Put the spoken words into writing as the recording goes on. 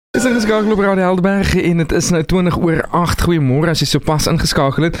Is ingeskakel op Radio Helderberg en het is nou 20:08. Goeiemôre as jy sopas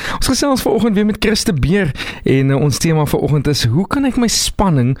ingeskakel het. Ons gesels vanoggend weer met Chris de Beer en ons tema vanoggend is: hoe kan ek my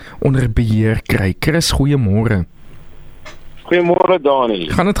spanning onder beheer kry? Chris, goeiemôre. Goeiemôre Dani.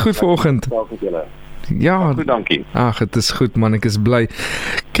 Gaan dit goed vanoggend? Ja, goed, dankie. Ag, dit is goed man, ek is bly.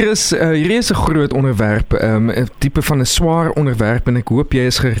 Chris, hier is 'n groot onderwerp, 'n tipe van 'n swaar onderwerp en ek hoop jy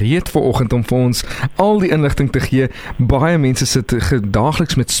is gereed vanoggend om vir ons al die inligting te gee. Baie mense sit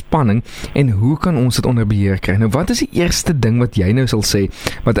daagliks met spanning en hoe kan ons dit onder beheer kry? Nou, wat is die eerste ding wat jy nou sal sê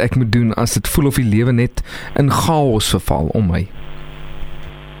wat ek moet doen as dit voel of die lewe net in chaos verval om my?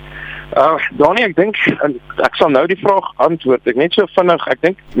 Dani, ek dink ek sal nou die vraag antwoord. Ek net so vinnig, ek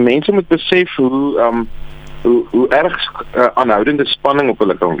dink mense moet besef hoe erg aanhoudende spanning op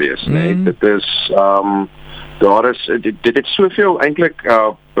hulle kan wees, nee. Dit is dit het soveel eintlik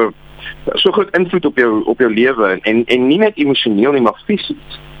so groot invloed op jou lewe en nie net emosioneel nie, maar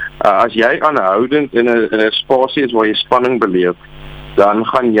fisies. As jy aanhoudend in 'n spasie is waar jy spanning beleef, dan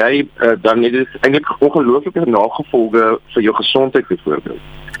gaan jy dan het dit eintlik ongelooflike nagevolge vir jou gesondheid byvoorbeeld.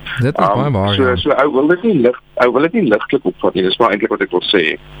 Dit is baie waar. So ou wil dit nie ligtelik opvat nie. Dis maar eintlik wat ek wil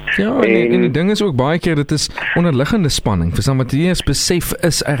sê. Ja, en die ding is ook baie keer dit is onderliggende spanning. Verstaan wat jy eens besef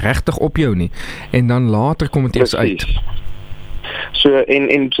is regtig op jou nie en dan later kom dit eers uit. So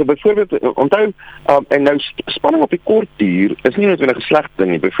byvoorbeeld onthou en nou spanning op die kort duur is nie noodwendig 'n slegte ding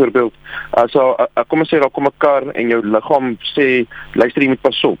nie. Byvoorbeeld as kom ons sê daar kom 'n kar en jou liggaam sê luister jy moet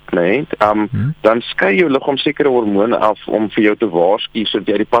pas op, né? Dan skei jou liggaam sekere hormone af om vir jou te waarsku sodat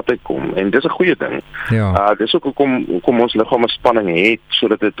jy uit die pad uitkom en dis 'n goeie ding. Ja. Dis ook hoekom ons liggaam 'n spanning het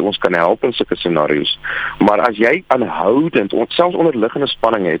sodat dit ons kan help in sulke scenario's. Maar as jy aanhoudend selfs onderliggende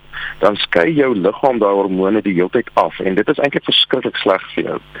spanning het, dan skei jou liggaam daai hormone die hele tyd af en dit is eintlik verskriklik sleg vir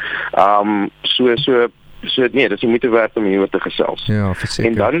jou. So nee, dis nie moeite werd om hieroor te gesels. Ja,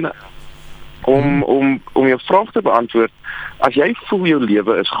 verseker. En dan om jou vraag te beantwoord, as jy voel jou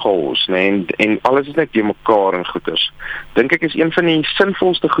lewe is chaos, nee, en alles is net bymekaar en goeters, dink ek is een van die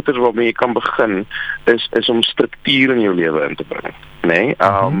sinvolste goeters waarmee jy kan begin is om struktuur in jou lewe in te bring. Nee,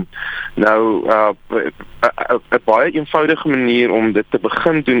 nou 'n baie eenvoudige manier om dit te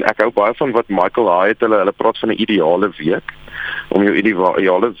begin doen. Ek hou baie van wat Michael Hyatt hulle praat van 'n ideale week. Om jou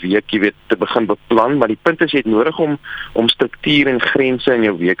ideale week, jy weet, te begin beplan, maar die punt is jy het nodig om struktuur en grense in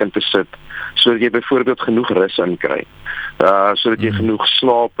jou week in te sit, sodat jy byvoorbeeld genoeg rus in kry, sodat jy genoeg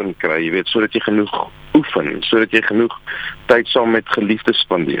slaap in kry, jy weet, sodat jy genoeg oefen, sodat jy genoeg tyd saam met geliefdes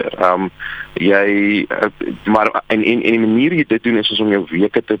spandeer. Maar die manier jy dit doen is om jou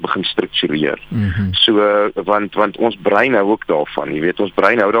weke te begin struktureer. So want ons brein hou ook daarvan, jy weet, ons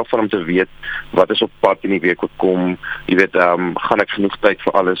brein hou daarvan om te weet wat is op pad in die week wat kom, jy weet, gaan ek genoeg tyd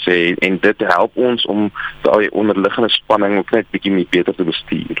vir alles hê en dit help ons om daai onderliggende spanning ook net bietjie meer beter te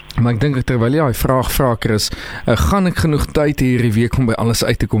bestuur. Maar ek dink terwyl jy daai vraag vra, Chris, gaan ek genoeg tyd hierdie week om by alles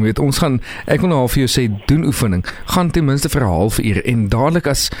uit te kom? Weet, ek wil nou al vir jou sê, doen oefening. Gaan ten minste vir 'n halfuur en dadelik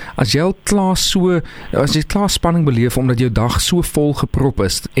as jy al as jy klaar spanning beleef omdat jou dag so vol geprop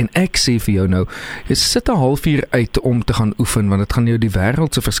is en ek sê vir jou nou, jy sit 'n halfuur uit om te gaan oefen want dit gaan jou die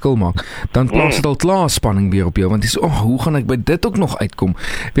wêreld se verskil maak. Dan plaas dit al klaar spanning weer op jou want jy sê, hoe gaan ek by dit ook nog uitkom?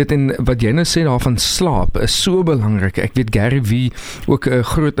 Weet, en wat jy nou sê daarvan slaap is so belangrik. Ek weet Gary Vee, ook 'n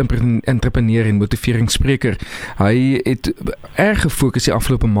groot entrepreneur en motiveringsspreker, hy het erg gefokus die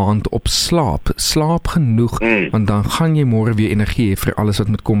afgelope maand op slaap. Slaap genoeg, want dan gaan jy môre weer energie hê vir alles wat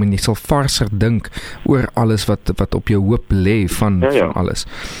moet kom en jy sal varser dink oor alles wat op jou hoop lê van alles.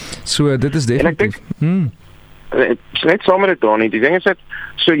 So dit is definitief. Net saam met dit, Dani, die ding is dat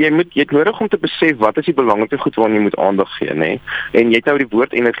jy het nodig om te besef wat is die belangrike goed waaraan jy moet aandag gee, nê? En jy het nou die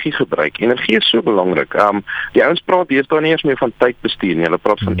woord energie gebruik. Energie is so belangrik. Die ouens praat deesdae nie eens meer van tydbestuur nie, hulle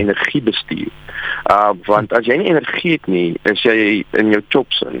praat van energiebestuur. Want as jy nie energie het nie, is jy in jou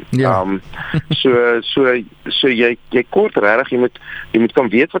chops in. Ja. So jy kort regtig, jy moet kan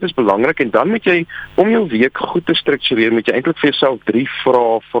weet wat is belangrik en dan moet jy om jou week goed te struktureer, moet jy eintlik vir jouself 3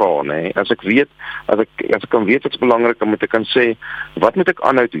 vrae vra, nê? As ek kan weet wat is belangrik, dan moet ek kan sê wat moet ek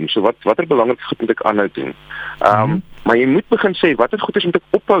aanhou doen? So watter belangrike goed moet ek aanhou doen? Maar jy moet begin sê watter goed is moet ek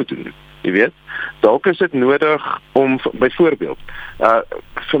ophou doen? Jy weet, dalk is dit nodig om byvoorbeeld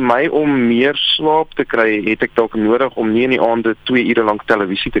vir my om meer slaap te kry, het ek dalk nodig om nie in die aande 2 ure lank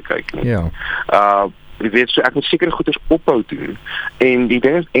televisie te kyk nie. Ja. jy weet, so ek moet sekere goeders ophou doen. En die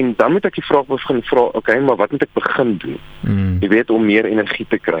ding is, en dan moet ek die vraag begin vra, okay, maar wat moet ek begin doen? Jy weet, om meer energie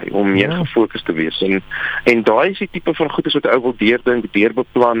te kry, om meer gefokus te wees. En daai is die tipe van goeders wat ou wil deurdink,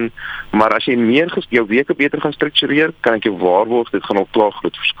 deurbeplan, maar as jy meer jou weke beter gaan struktureer, kan ek jou waarborg, dit gaan al klaar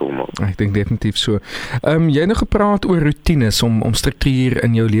groot verskil maak. Ek dink definitief so. Jy het nou gepraat oor routines om struktuur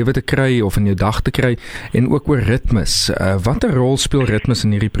in jou lewe te kry of in jou dag te kry en ook oor ritmes. Watter rol speel ritmes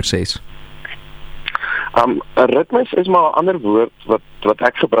in hierdie proses? 'n Ritmes is maar 'n ander woord wat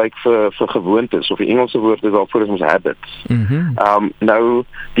ek gebruik vir gewoontes, of die Engelse woord is daarvoor is ons habits. Nou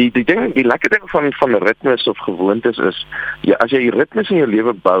die lekker ding van ritmes of gewoontes is, ja, as jy ritmes in jou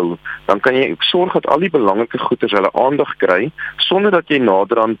lewe bou, dan kan jy sorg dat al die belangrike goeders hulle aandag kry sonder dat jy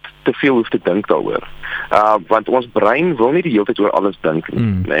naderhand te veel hoef te dink daaroor. Want ons brein wil nie die hele tyd oor alles dink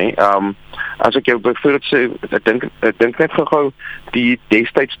nie, nê? As ek jou byvoorbeeld sê, ek dink net gou die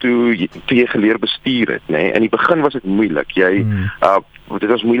destyds toe jy geleer bestuur het, nê? In die begin was dit moeilik. Dit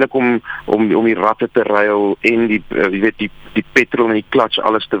was moeilik om die ratte te ruil en jy weet die petrol en die klats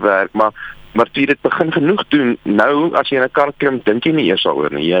alles te werk, maar toe jy dit begin genoeg doen, nou as jy in 'n kar klim, dink jy nie eers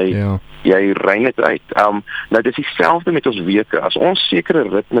daaroor nie. Jy ry net uit. Nou dis dieselfde met ons weke. As ons sekere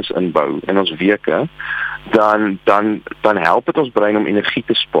ritmes inbou in ons weke, dan help dit ons brein om energie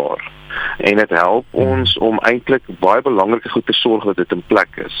te spaar. En dit help ons om eintlik baie belangrike goed te sorg dat dit in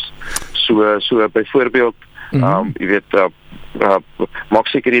plek is. So byvoorbeeld, jy weet, maak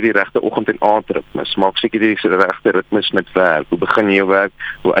seker jy die regte oggend en aandritmes, maak seker jy die regte ritmes met werk, hoe begin jy jou werk,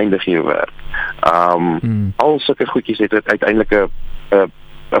 hoe eindig jy jou werk. Al sulke goedjies het uiteindelik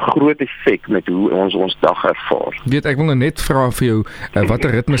 'n groot effek met hoe ons dag ervaar. Weet, ek wil nou net vra vir jou,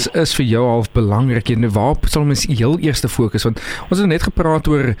 watter ritmes is vir jou half belangrik en waar sal mens heel eerste fokus, want ons het net gepraat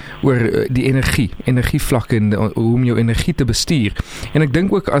oor die energievlakke en hoe om jou energie te bestuur. En ek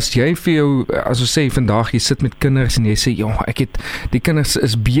dink ook as jy vir jou, as ons sê vandag jy sit met kinders en jy sê, die kinders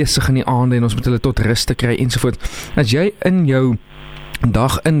is besig in die aande en ons moet hulle tot rus te kry ensovoort. As jy in jou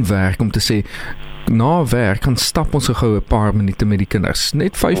dag inwerk om te sê, na werk kan stap ons gou 'n paar minute met die kinders.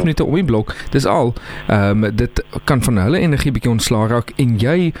 Net 5 minute om die blok, dis al. Dit kan van hulle energie bietjie ontslaa raak en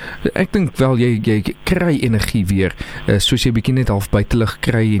ek dink wel jy kry energie weer, soos jy bietjie net half buitelug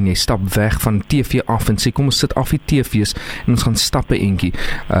kry en jy stap weg van TV af en sê kom ons sit af die TV's en ons gaan stappe entjie.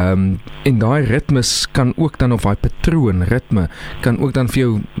 En daai ritmes kan ook dan, of daai patroon ritme kan ook dan vir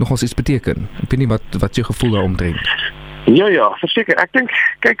jou nogals iets beteken. Ek weet nie wat jou gevoel daar omtrent. Ja, verseker. Ek dink,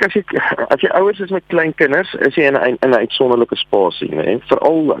 kyk, as jy ouers is met klein kinders, is jy in 'n uitsonderlike spasie, né?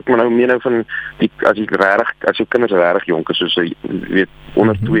 Veral ek meen van as jou kinders regtig jonk is, soos jy weet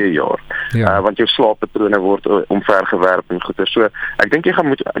onder 2 jaar. Want jou slaappatrone word omvergewerp en goeie. So ek dink jy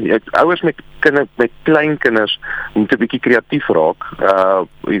gaan ouers met klein kinders moet 'n bietjie kreatief raak.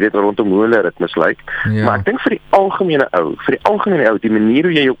 Jy weet rondom hoe hulle ritmes lyk. Maar ek dink vir die algemene ou, die manier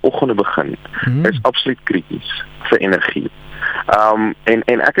hoe jy jou oggende begin, is absoluut krities vir energie.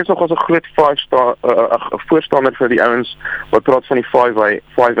 En ek is nog as 'n groot voorstander vir die ouens wat praat van die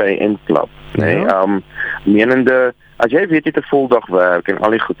 5 AM club, nee? Menende, as jy weet jy het 'n voldag werk en al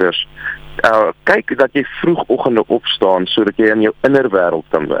die goeders, kyk dat jy vroegoggende opstaan sodat jy in jou innerwêreld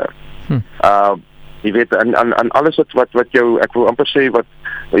kan werk. Jy weet aan alles wat jou, ek wil amper sê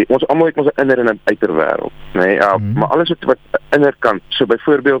ons almal het ons 'n inner en 'n uiterwêreld, nee? Maar alles wat innerkant, so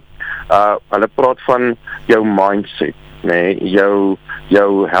byvoorbeeld hulle praat van jou mindset, nee, jou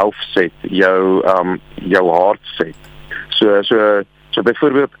health set, jou heart set. So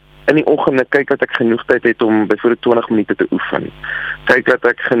byvoorbeeld in die oggende kyk dat ek genoeg tyd het om byvoorbeeld 20 minute te oefen. Kyk dat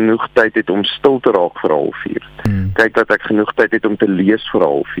ek genoeg tyd het om stil te raak vir 'n halfuur. Kyk dat ek genoeg tyd het om te lees vir 'n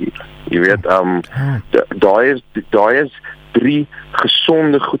halfuur. Jy weet, daai is 3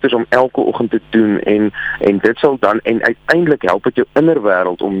 gesonde goeders om elke oggend te doen en dit sal dan en uiteindelik help dit jou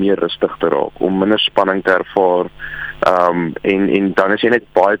innerwêreld om meer rustig te raak, om minder spanning te ervaar. En dan is jy net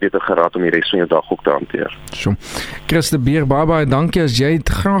baie beter geraad om die res van jou dag ook te hanteer. So. Chris de Beer, baie dankie. As jy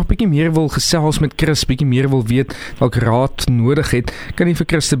graag bietjie meer wil gesels met Chris, bietjie meer wil weet, dalk raad nodig het, kan jy vir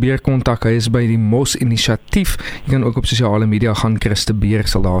Chris de Beer kontak. Hy is by die Mos Inisiatief. Jy kan ook op sosiale media gaan, Chris de Beer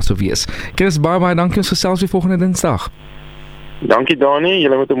sal daar so wees. Chris, baie dankie, ons gesels weer volgende Dinsdag. Dankie Dani,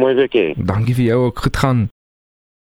 julle moet 'n mooi week hê. Dankie vir jou ook, goed gaan.